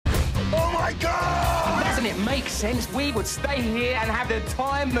my God! Doesn't it make sense? We would stay here and have the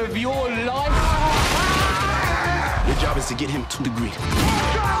time of your life. Your job is to get him to the Greek. When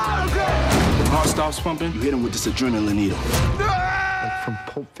the heart stops pumping, you hit him with this adrenaline needle. Like from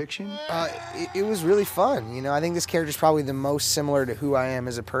Pulp Fiction? It was really fun. You know, I think this character is probably the most similar to who I am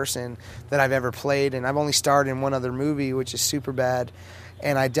as a person that I've ever played, and I've only starred in one other movie, which is Superbad.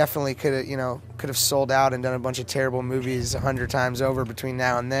 And I definitely could have sold out and done a bunch of terrible movies 100 times over between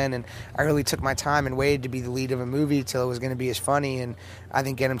now and then. And I really took my time and waited to be the lead of a movie till it was going to be as funny. And I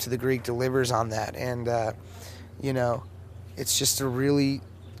think Get Him to the Greek delivers on that. And, you know, it's just a really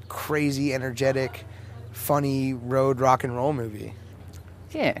crazy, energetic, funny road rock and roll movie.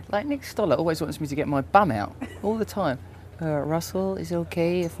 Yeah, like Nick Stoller always wants me to get my bum out all the time. Russell, is it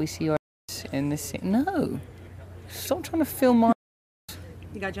okay if we see your ass in this scene? No. Stop trying to film my.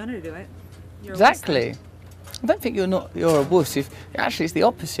 You got Jonah to do it. You're Exactly. I don't think you're a wuss. If actually, it's the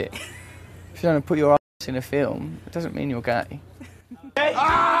opposite. If you don't put your ass in a film, it doesn't mean you're gay. Hey.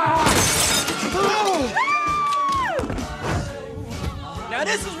 Now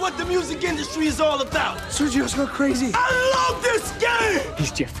this is what the music industry is all about. Sergio's go crazy. I love this game!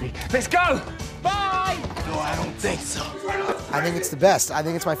 He's Jeffrey. Let's go! Bye! No, I don't think so. I think it's the best. I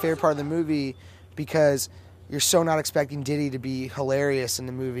think it's my favorite part of the movie because you're so not expecting Diddy to be hilarious in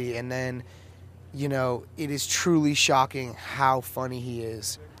the movie, and then, you know, it is truly shocking how funny he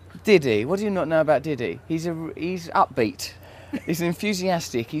is. Diddy, what do you not know about Diddy? He's upbeat. He's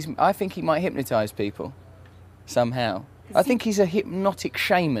enthusiastic. I think he might hypnotise people somehow. I think he's a hypnotic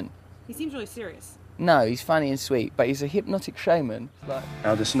shaman. He seems really serious. No, he's funny and sweet, but he's a hypnotic shaman.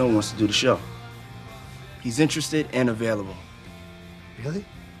 Alden Snow wants to do the show. He's interested and available. Really?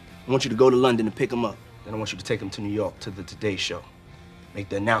 I want you to go to London and pick him up. Then I want you to take him to New York to the Today Show. Make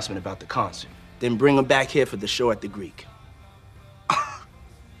the announcement about the concert. Then bring him back here for the show at the Greek.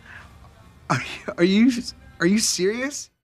 Are you serious?